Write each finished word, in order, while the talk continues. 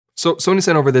So Sony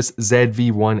sent over this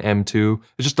ZV-1M2.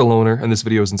 It's just a loaner, and this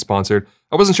video isn't sponsored.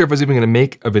 I wasn't sure if I was even going to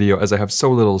make a video as I have so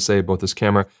little to say about this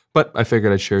camera, but I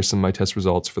figured I'd share some of my test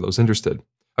results for those interested.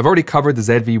 I've already covered the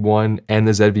ZV-1 and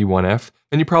the ZV-1F,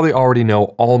 and you probably already know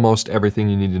almost everything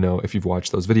you need to know if you've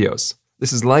watched those videos.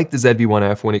 This is like the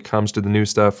ZV-1F when it comes to the new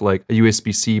stuff like a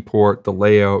USB-C port, the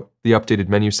layout, the updated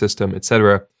menu system,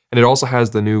 etc. And it also has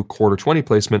the new quarter 20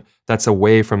 placement that's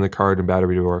away from the card and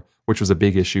battery door, which was a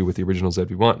big issue with the original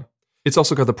ZV-1. It's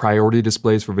also got the priority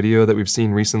displays for video that we've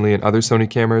seen recently in other Sony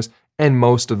cameras, and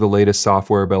most of the latest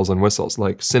software bells and whistles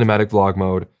like cinematic vlog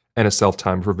mode and a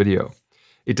self-timer for video.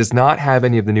 It does not have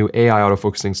any of the new AI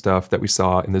autofocusing stuff that we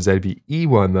saw in the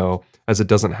ZV-E1 though, as it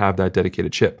doesn't have that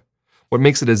dedicated chip. What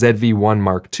makes it a ZV-1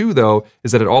 Mark II though,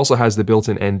 is that it also has the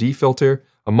built-in ND filter,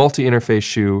 a multi-interface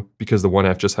shoe because the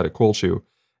 1F just had a cold shoe,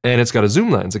 and it's got a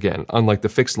zoom lens again, unlike the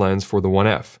fixed lens for the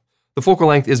 1F. The focal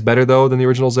length is better though than the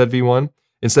original ZV-1.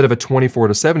 Instead of a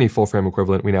 24-70 full frame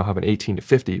equivalent, we now have an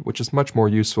 18-50, which is much more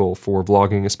useful for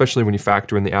vlogging, especially when you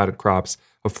factor in the added crops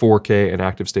of 4K and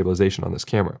active stabilization on this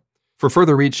camera. For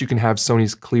further reach, you can have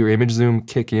Sony's clear image zoom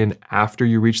kick in after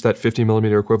you reach that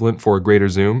 50mm equivalent for a greater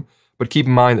zoom, but keep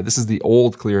in mind that this is the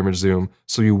old clear image zoom,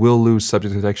 so you will lose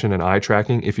subject detection and eye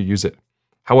tracking if you use it.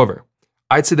 However,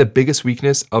 I'd say the biggest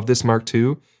weakness of this Mark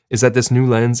II is that this new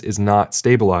lens is not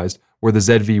stabilized, where the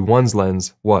ZV-1's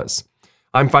lens was.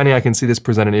 I'm finding I can see this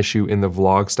present an issue in the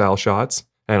vlog style shots,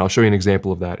 and I'll show you an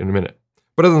example of that in a minute.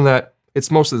 But other than that,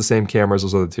 it's mostly the same camera as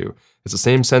those other two. It's the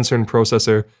same sensor and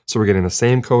processor, so we're getting the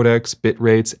same codecs, bit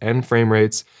rates, and frame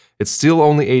rates. It's still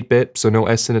only 8-bit, so no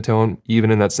S-Cinetone,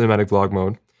 even in that cinematic vlog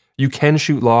mode. You can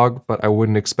shoot log, but I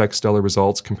wouldn't expect stellar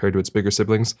results compared to its bigger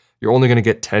siblings. You're only going to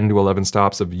get 10 to 11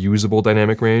 stops of usable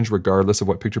dynamic range, regardless of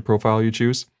what picture profile you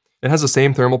choose. It has the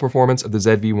same thermal performance of the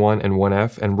ZV-1 and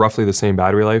 1F and roughly the same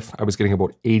battery life. I was getting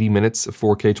about 80 minutes of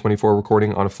 4K 24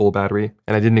 recording on a full battery,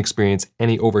 and I didn't experience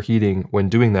any overheating when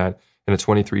doing that in a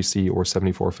 23°C or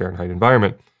 74 Fahrenheit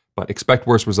environment, but expect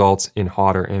worse results in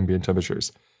hotter ambient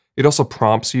temperatures. It also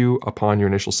prompts you upon your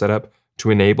initial setup to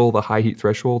enable the high heat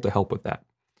threshold to help with that.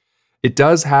 It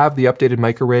does have the updated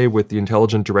mic array with the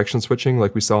intelligent direction switching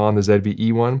like we saw on the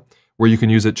ZV-E1, where you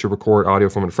can use it to record audio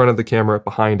from in front of the camera,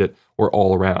 behind it, or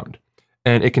all around.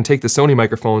 And it can take the Sony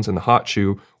microphones in the hot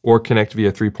shoe or connect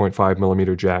via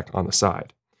 3.5mm jack on the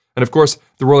side. And of course,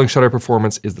 the rolling shutter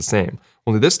performance is the same,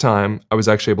 only this time I was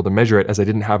actually able to measure it as I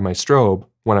didn't have my strobe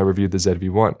when I reviewed the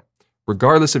ZV-1.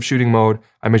 Regardless of shooting mode,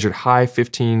 I measured high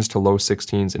 15s to low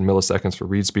 16s in milliseconds for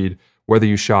read speed, whether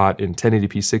you shot in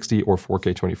 1080p 60 or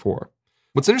 4K 24.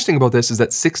 What's interesting about this is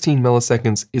that 16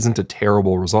 milliseconds isn't a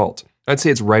terrible result. I'd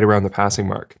say it's right around the passing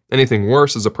mark. Anything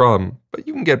worse is a problem, but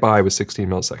you can get by with 16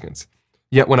 milliseconds.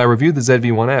 Yet when I reviewed the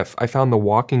ZV-1F, I found the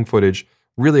walking footage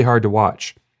really hard to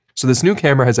watch. So this new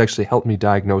camera has actually helped me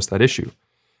diagnose that issue.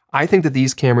 I think that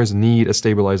these cameras need a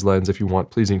stabilized lens if you want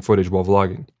pleasing footage while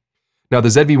vlogging. Now the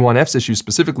ZV-1F's issue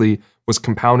specifically was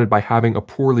compounded by having a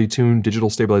poorly tuned digital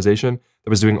stabilization that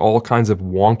was doing all kinds of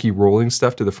wonky rolling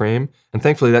stuff to the frame, and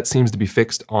thankfully that seems to be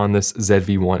fixed on this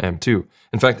ZV-1M2.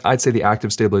 In fact, I'd say the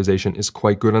active stabilization is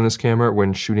quite good on this camera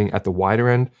when shooting at the wider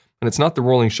end, and it's not the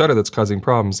rolling shutter that's causing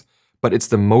problems, but it's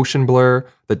the motion blur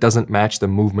that doesn't match the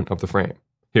movement of the frame.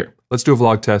 Here, let's do a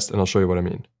vlog test and I'll show you what I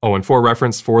mean. Oh, and for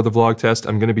reference for the vlog test,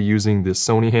 I'm going to be using this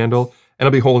Sony handle, and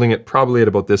I'll be holding it probably at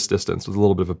about this distance with a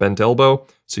little bit of a bent elbow,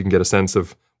 so you can get a sense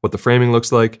of what the framing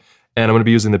looks like. And I'm going to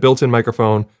be using the built-in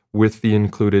microphone with the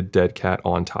included dead cat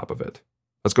on top of it.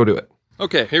 Let's go do it.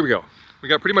 Okay, here we go. We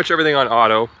got pretty much everything on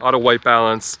auto white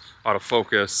balance, auto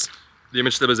focus. The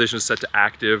image stabilization is set to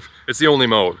active. It's the only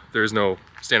mode. There is no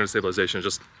standard stabilization,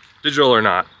 just digital or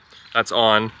not. That's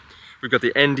on. We've got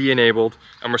the ND enabled,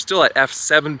 and we're still at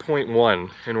f7.1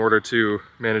 in order to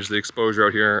manage the exposure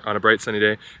out here on a bright sunny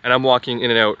day. And I'm walking in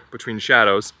and out between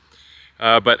shadows,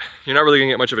 but you're not really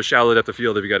gonna get much of a shallow depth of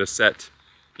field if you gotta set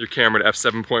your camera to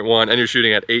f7.1 and you're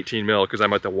shooting at 18mm because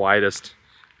I'm at the widest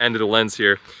end of the lens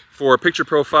here. For picture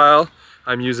profile,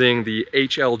 I'm using the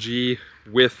HLG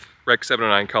with Rec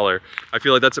 709 color. I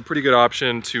feel like that's a pretty good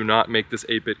option to not make this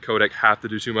 8-bit codec have to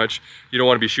do too much. You don't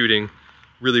want to be shooting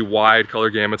really wide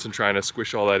color gamuts and trying to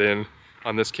squish all that in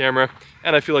on this camera.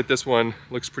 And I feel like this one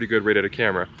looks pretty good right out of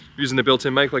camera. Using the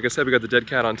built-in mic, like I said, we got the dead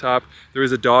cat on top. There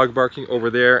is a dog barking over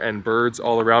there and birds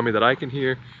all around me that I can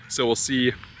hear. So we'll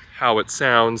see how it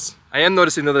sounds. I am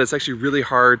noticing though that it's actually really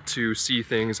hard to see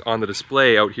things on the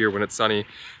display out here when it's sunny,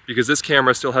 because this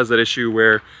camera still has that issue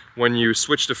where when you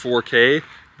switch to 4K,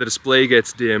 the display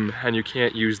gets dim and you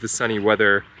can't use the sunny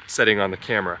weather setting on the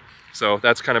camera. So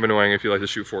that's kind of annoying if you like to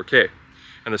shoot 4K.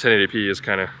 And the 1080p is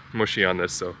kind of mushy on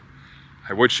this, so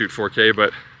I would shoot 4K,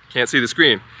 but can't see the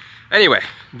screen. Anyway,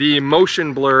 the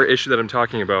motion blur issue that I'm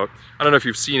talking about, I don't know if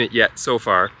you've seen it yet so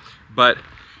far, but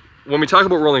when we talk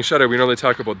about rolling shutter, we normally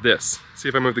talk about this. See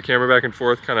if I move the camera back and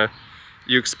forth, kind of,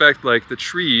 you expect like the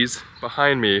trees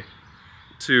behind me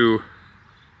to,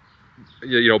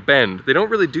 you know, bend. They don't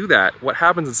really do that. What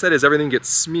happens instead is everything gets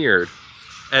smeared.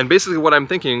 And basically what I'm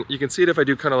thinking, you can see it if I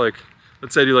do kind of like,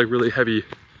 let's say I do like really heavy,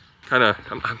 kind of,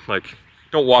 I'm like,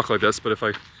 don't walk like this, but if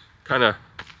I kind of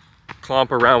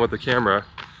clomp around with the camera,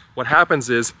 what happens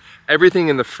is everything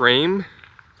in the frame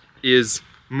is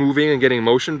moving and getting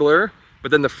motion blur,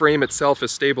 but then the frame itself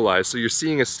is stabilized. So you're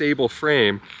seeing a stable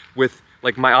frame with,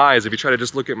 like my eyes, if you try to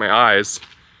just look at my eyes,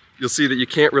 you'll see that you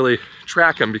can't really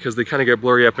track them because they kind of get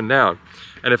blurry up and down.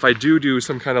 And if I do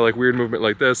some kind of like weird movement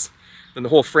like this, then the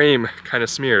whole frame kind of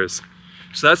smears.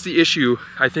 So that's the issue.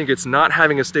 I think it's not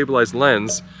having a stabilized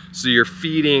lens, so you're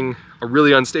feeding a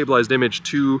really unstabilized image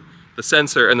to the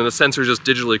sensor, and then the sensor just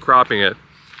digitally cropping it.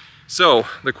 So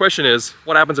the question is,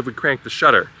 what happens if we crank the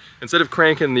shutter? Instead of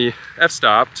cranking the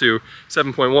f-stop to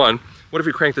 7.1, what if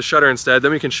we crank the shutter instead?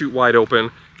 Then we can shoot wide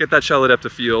open, get that shallow depth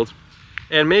of field.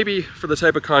 And maybe for the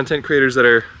type of content creators that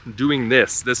are doing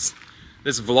this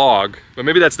vlog, but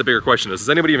maybe that's the bigger question is, does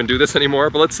anybody even do this anymore?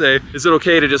 But let's say, is it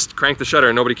okay to just crank the shutter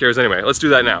and nobody cares anyway? Let's do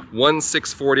that now.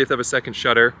 1/640th of a second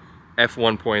shutter,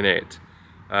 f1.8.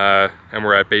 And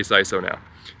we're at base ISO now.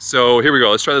 So here we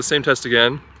go, let's try the same test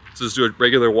again. So just do a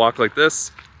regular walk like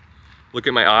this. Look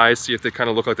at my eyes, see if they kind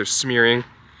of look like they're smearing.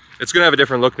 It's gonna have a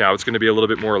different look now. It's gonna be a little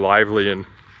bit more lively and,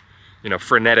 you know,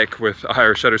 frenetic with a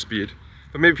higher shutter speed.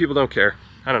 But maybe people don't care.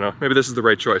 I don't know, maybe this is the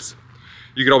right choice.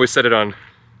 You could always set it on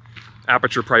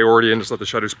aperture priority and just let the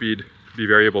shutter speed be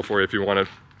variable for you if you wanted.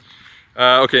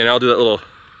 Okay, and I'll do that little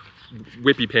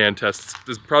whippy pan test.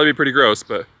 This will probably be pretty gross,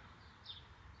 but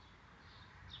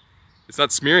it's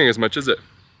not smearing as much, is it?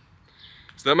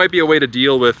 So that might be a way to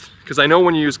deal with, because I know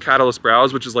when you use Catalyst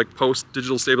Browse, which is like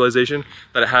post-digital stabilization,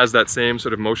 that it has that same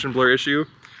sort of motion blur issue.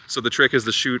 So the trick is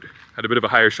to shoot at a bit of a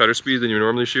higher shutter speed than you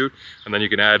normally shoot, and then you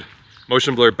can add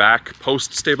motion blur back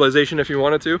post-stabilization if you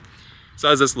wanted to. So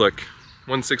how does this look?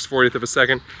 1/640th of a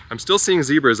second. I'm still seeing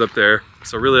zebras up there,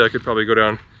 so really I could probably go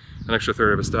down an extra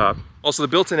third of a stop. Also, the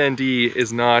built-in ND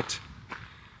is not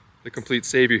the complete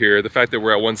savior here. The fact that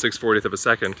we're at 1/640th of a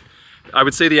second. I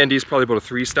would say the ND is probably about a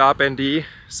 3-stop ND,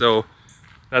 so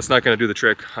that's not going to do the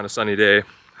trick on a sunny day.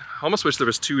 I almost wish there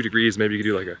was 2 degrees. Maybe you could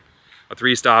do like a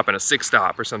 3-stop and a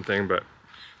 6-stop or something, but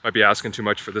might be asking too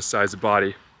much for this size of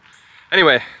body.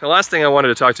 Anyway, the last thing I wanted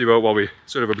to talk to you about while we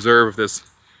sort of observe if this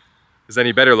is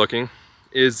any better looking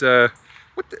is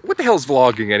what the hell is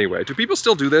vlogging anyway? Do people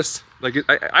still do this? Like,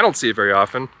 I don't see it very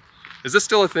often. Is this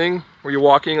still a thing where you're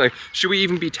walking? Like, should we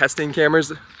even be testing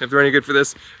cameras if they're any good for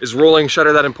this? Is rolling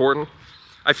shutter that important?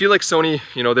 I feel like Sony,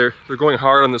 you know, they're going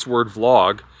hard on this word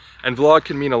vlog, and vlog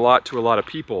can mean a lot to a lot of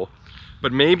people,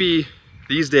 but maybe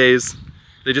these days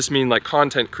they just mean like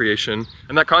content creation,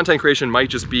 and that content creation might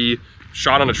just be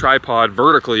shot on a tripod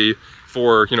vertically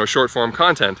for, you know, short form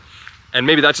content. And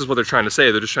maybe that's just what they're trying to say.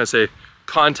 They're just trying to say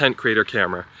content creator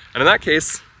camera. And in that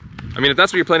case, I mean, if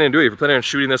that's what you're planning on doing, if you're planning on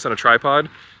shooting this on a tripod,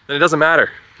 then it doesn't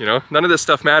matter, you know? None of this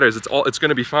stuff matters. It's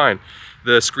gonna be fine.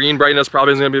 The screen brightness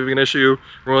probably isn't gonna be an issue.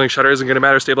 Rolling shutter isn't gonna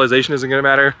matter. Stabilization isn't gonna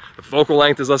matter. The focal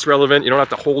length is less relevant. You don't have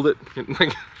to hold it.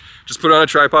 Like, just put it on a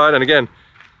tripod, and again,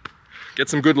 get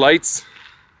some good lights,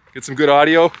 get some good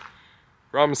audio.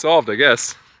 Problem solved, I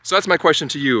guess. So that's my question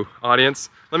to you, audience.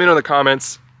 Let me know in the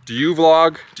comments. Do you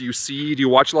vlog? Do you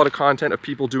watch a lot of content of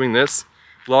people doing this,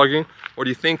 vlogging? Or do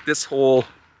you think this whole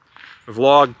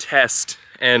vlog test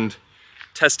and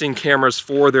testing cameras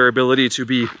for their ability to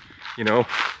be, you know,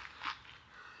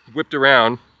 whipped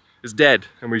around is dead,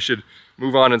 and we should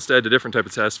move on instead to different type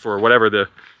of tests for whatever the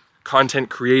content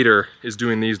creator is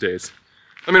doing these days?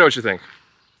 Let me know what you think.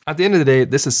 At the end of the day,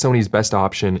 this is Sony's best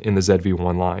option in the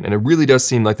ZV-1 line, and it really does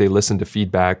seem like they listened to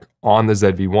feedback on the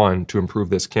ZV-1 to improve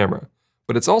this camera.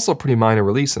 But it's also a pretty minor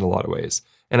release in a lot of ways,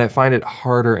 and I find it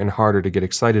harder and harder to get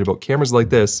excited about cameras like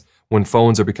this when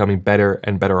phones are becoming better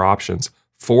and better options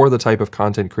for the type of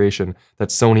content creation that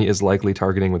Sony is likely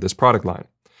targeting with this product line.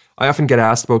 I often get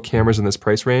asked about cameras in this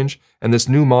price range, and this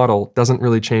new model doesn't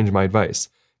really change my advice.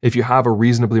 If you have a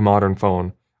reasonably modern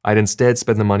phone, I'd instead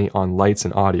spend the money on lights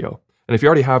and audio. And if you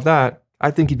already have that, I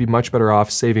think you'd be much better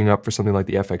off saving up for something like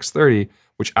the FX30,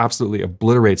 which absolutely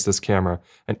obliterates this camera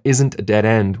and isn't a dead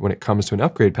end when it comes to an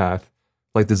upgrade path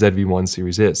like the ZV-1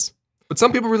 series is. But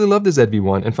some people really love the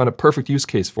ZV-1 and found a perfect use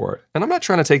case for it, and I'm not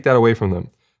trying to take that away from them.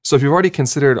 So if you've already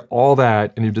considered all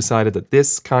that and you've decided that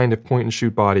this kind of point and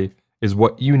shoot body is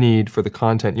what you need for the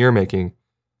content you're making,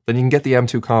 then you can get the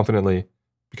M2 confidently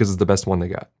because it's the best one they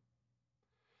got.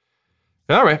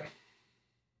 All right.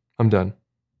 I'm done.